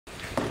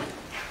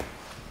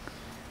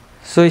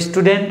So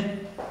student,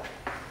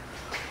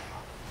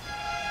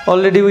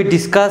 already we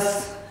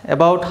discussed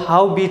about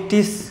how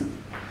British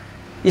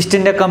East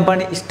India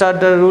Company start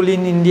the rule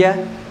in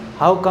India,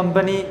 how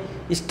company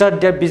start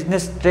their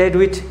business trade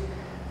with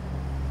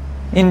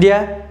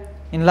India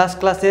in last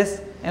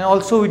classes, and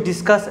also we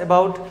discussed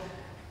about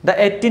the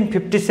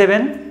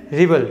 1857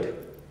 revolt,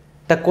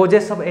 the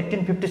causes of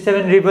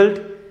 1857 revolt,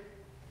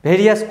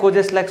 various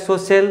causes like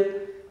social,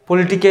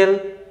 political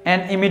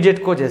and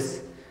immediate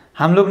causes.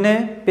 हम लोग ने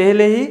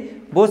पहले ही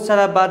बहुत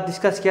सारा बात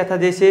discuss किया था,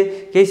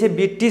 जैसे कैसे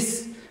ब्रिटिश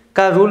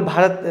का रूल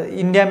भारत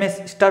इंडिया में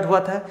स्टार्ट हुआ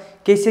था,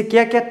 कैसे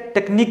क्या क्या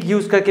टेक्निक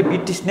यूज़ करके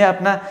ब्रिटिश ने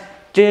अपना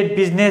ट्रेड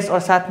बिजनेस और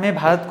साथ में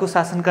भारत को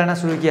शासन करना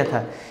शुरू किया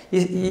था।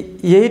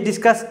 यही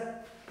डिस्कस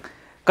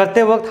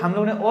करते वक्त हम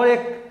लोग ने और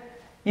एक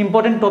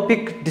इम्पोर्टेंट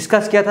टॉपिक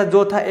डिस्कस किया था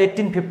जो था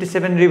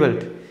 1857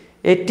 रिवोल्ट।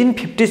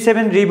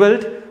 1857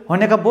 रिवोल्ट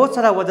होने का बहुत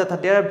सारा वजह था।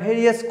 There are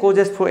various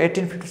causes for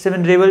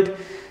 1857 revolt,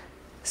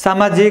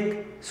 सामाजिक,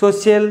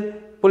 social,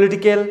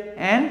 political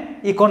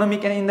and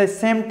economic, and in the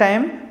same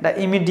time the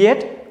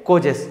immediate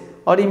causes.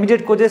 और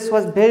immediate causes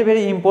was very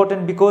very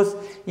important because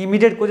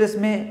immediate causes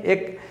में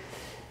एक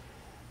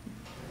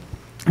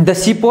the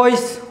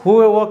sepoys who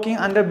were working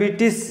under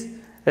British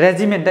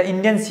regiment, the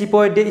Indian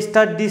sepoy, they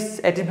start this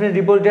 1857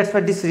 revolt. That's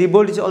why this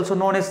revolt is also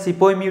known as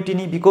Sepoy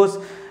mutiny, because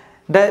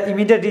the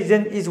immediate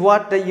reason is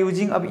what the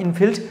using of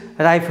infield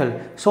rifle.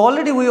 So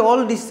already we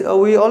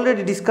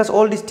already discussed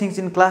all these things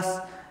in class,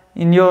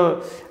 in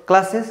your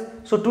classes.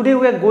 So today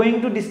we are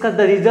going to discuss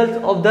the results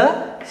of the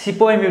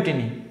Sepoy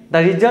mutiny. The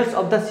results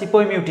of the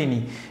Sepoy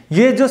mutiny.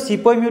 ये जो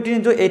Sepoy mutiny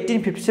जो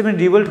 1857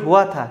 revolt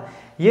हुआ था,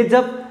 ये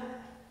जब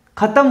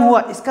खत्म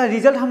हुआ, इसका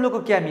रिजल्ट हम लोग को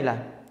क्या मिला?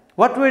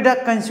 What were the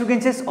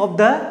consequences of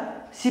the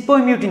Sepoy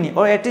mutiny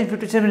और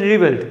 1857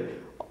 revolt?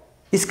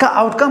 इसका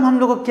आउटकम हम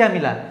लोग को क्या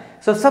मिला?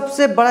 So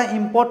सबसे बड़ा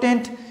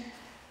इंपॉर्टेंट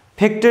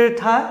फैक्टर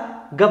था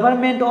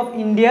government of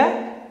India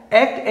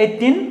act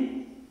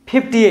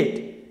 1858।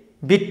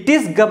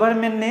 British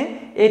government ने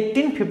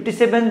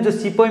 1857 जो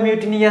सिपोय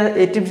म्यूटिनी या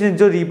 1857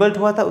 जो रिवोल्ट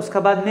हुआ था उसका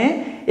बाद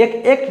में एक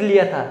एक्ट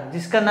लिया था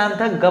जिसका नाम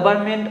था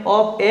government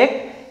of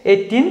act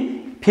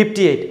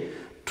 1858।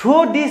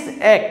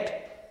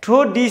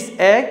 Through this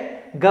act,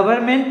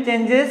 government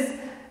changes,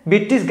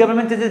 British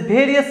government changes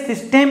various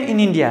system in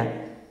India,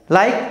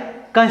 like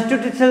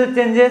constitutional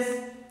changes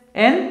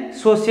and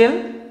social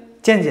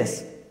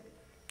changes.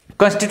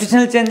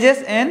 Constitutional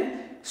changes and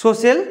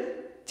social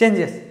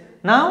changes.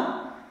 Now,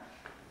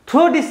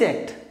 through this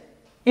act,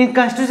 in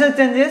constitutional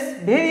changes,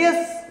 various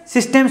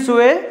systems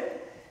were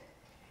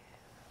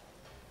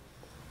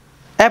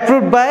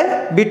approved by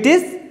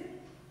British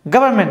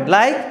government.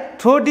 Like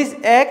through this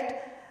act,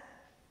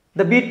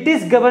 the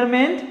British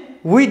government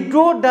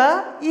withdrew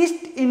the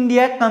East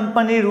India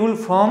Company rule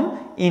from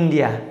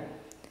India.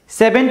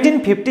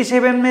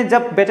 1757 में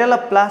जब battle of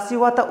Plassey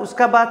हुआ था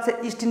उसका बाद से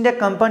east India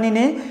company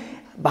ने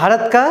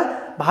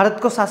भारत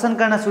को शासन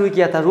करना शुरू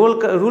किया था,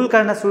 रूल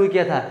करना शुरू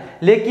किया था।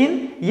 लेकिन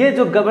ये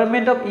जो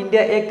गवर्नमेंट ऑफ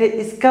इंडिया एक्ट है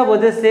इसका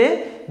वजह से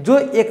जो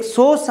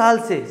 100 साल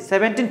से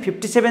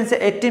 1757 से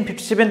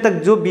 1857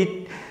 तक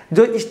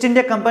जो ईस्ट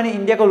इंडिया कंपनी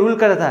इंडिया को रूल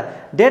कर रहा था,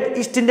 that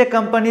east India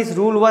companies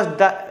rule was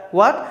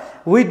what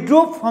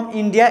withdrew from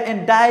India,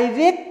 and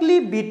directly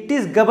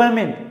British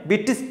government,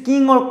 British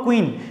king or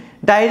queen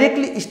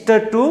directly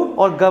start to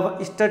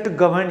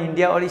govern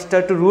India or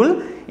start to rule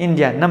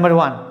India. Number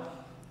one.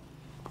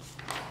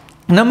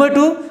 Number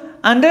two,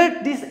 under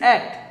this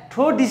act,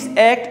 through this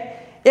act,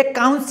 a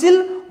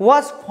council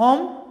was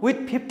formed with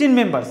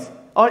 15 members.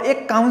 और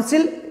एक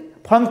council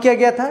form किया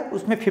गया था,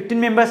 उसमें 15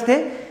 members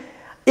थे।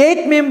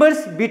 8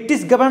 members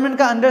British government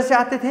का under से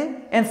आते थे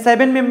एंड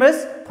 7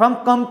 मेंबर्स फ्रॉम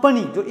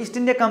कंपनी, जो ईस्ट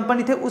इंडिया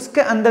कंपनी थे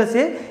उसके अंदर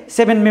से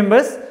 7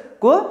 मेंबर्स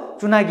को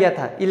चुना गया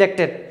था,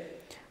 elected.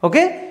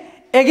 Okay,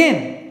 again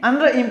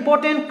under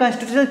important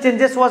constitutional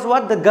changes was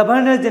what the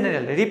governor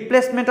general,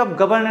 replacement of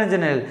governor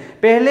general.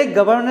 पहले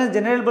गवर्नर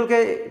जनरल बोल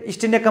के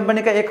ईस्ट इंडिया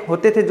कंपनी का एक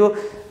होते थे जो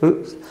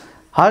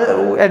हर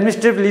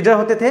एडमिनिस्ट्रेटिव लीडर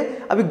होते थे,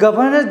 अभी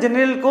गवर्नर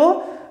जनरल को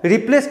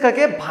रिप्लेस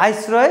करके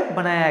वाइसरॉय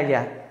बनाया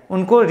गया,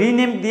 उनको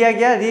रीनेम दिया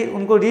गया,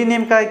 उनको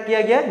रीनेम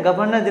किया गया,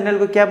 गवर्नर जनरल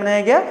को क्या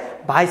बनाया गया?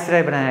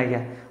 वाइसरॉय बनाया गया।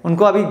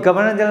 उनको अभी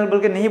गवर्नर जनरल बोल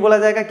के नहीं बोला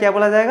जाएगा, क्या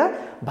बोला जाएगा?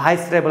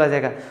 वाइसरॉय बोला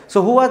जाएगा।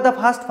 So who was the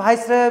first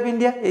viceroy of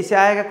India, ऐसे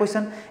आएगा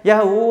क्वेश्चन, या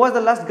who was the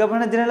last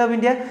governor general of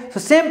India? So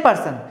same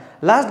person,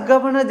 last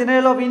governor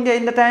general of India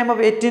in the time of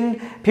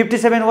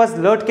 1857 was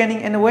Lord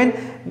Canning, and when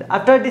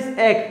after this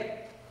act,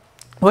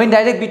 when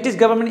direct British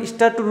government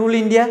start to rule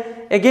India,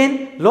 again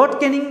Lord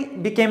Canning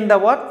became the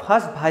what?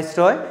 First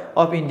viceroy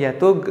of India.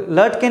 तो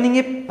Lord Canning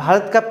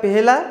Bharat का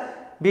पहला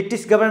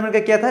British government का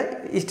क्या था?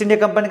 East India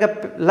company का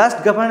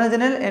last governor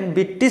general and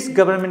British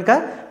government का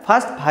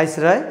first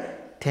viceroy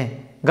थे,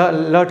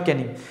 Lord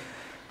Canning.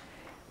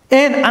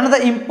 And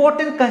another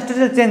important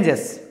constitutional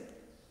changes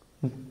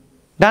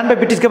done by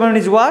British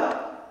government is what?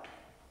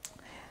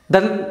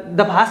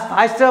 The first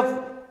viceroy of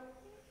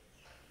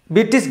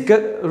British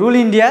rule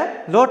India,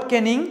 Lord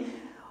Canning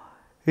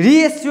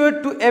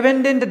reassured to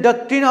abandon the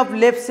doctrine of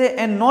लेप्से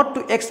and not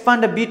to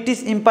expand the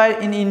British Empire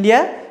in India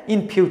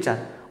in future।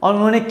 और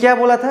उन्होंने क्या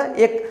बोला था,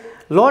 एक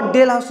Lord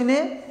Dalhousie ने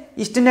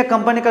east India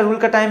company का rule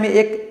का time में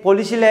एक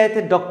पॉलिसी लाए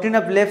थे डॉक्ट्रिन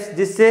ऑफ लेप्स,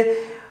 जिससे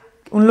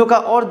उन लोग का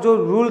और जो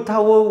रूल था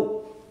वो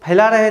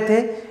फैला रहे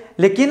थे।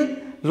 लेकिन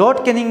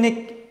लॉर्ड कैनिंग ने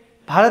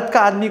भारत का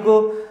आदमी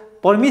को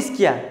प्रॉमिस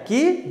किया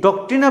कि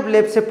डॉक्ट्रिन ऑफ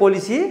लेप्स से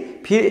पॉलिसी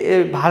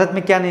फिर भारत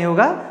में क्या नहीं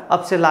होगा,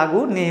 अब से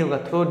लागू नहीं होगा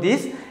थ्रू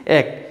दिस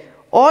एक्ट।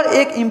 और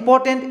एक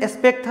इंपॉर्टेंट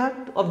एस्पेक्ट था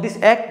of this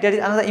act, that is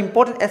another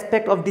important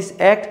aspect of this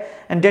act,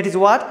 and that is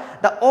what,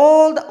 the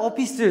all the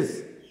officers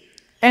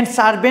and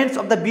servants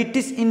of the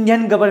British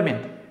Indian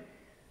government,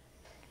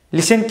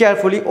 listen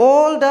carefully,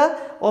 all the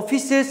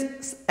officers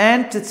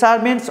and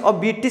servants of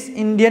British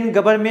Indian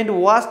government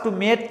was to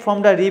made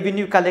from the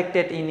revenue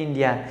collected in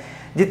India।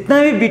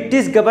 जितना भी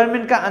British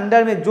government का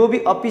under में जो भी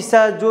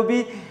officer, जो भी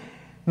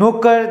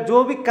नौकर,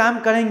 जो भी काम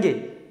करेंगे,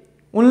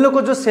 उन लोग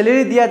को जो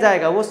सैलरी दिया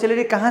जाएगा वो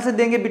सैलरी कहाँ से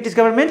देंगे ब्रिटिश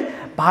गवर्नमेंट,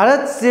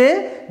 भारत से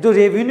जो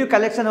रेवेन्यू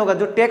कलेक्शन होगा,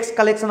 जो टैक्स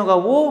कलेक्शन होगा,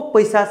 वो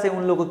पैसा से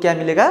उन लोगों को क्या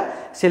मिलेगा,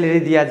 सैलरी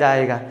दिया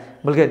जाएगा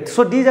बोल के।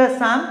 So these are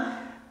some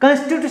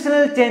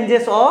constitutional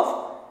changes of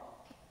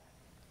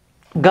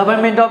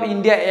Government of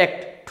India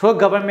Act, through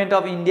Government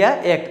of India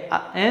Act,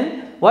 and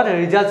what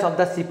results of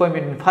the Sepoy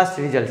Mutiny, first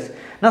results.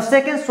 Now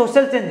second,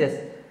 social changes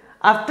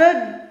after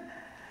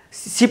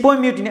Sepoy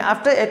Mutiny,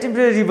 after 18th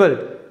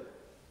revolt,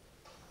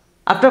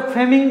 after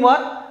framing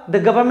what,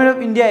 the Government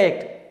of India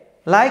Act,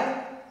 like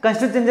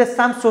constitutional changes,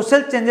 some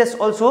social changes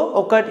also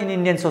occurred in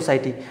Indian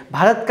society।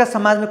 Bharat का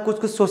समाज में कुछ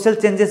कुछ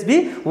social changes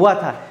भी हुआ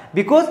था,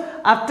 because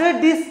after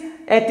this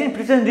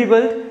 18th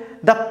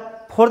revolt,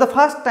 for the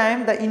first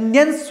time the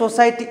Indian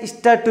society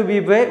started to be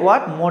very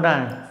what,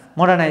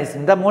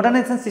 modernizing. The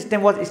modernization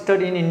system was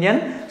started in Indian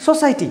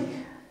society,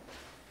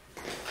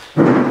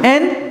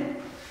 and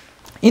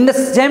in the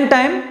same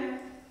time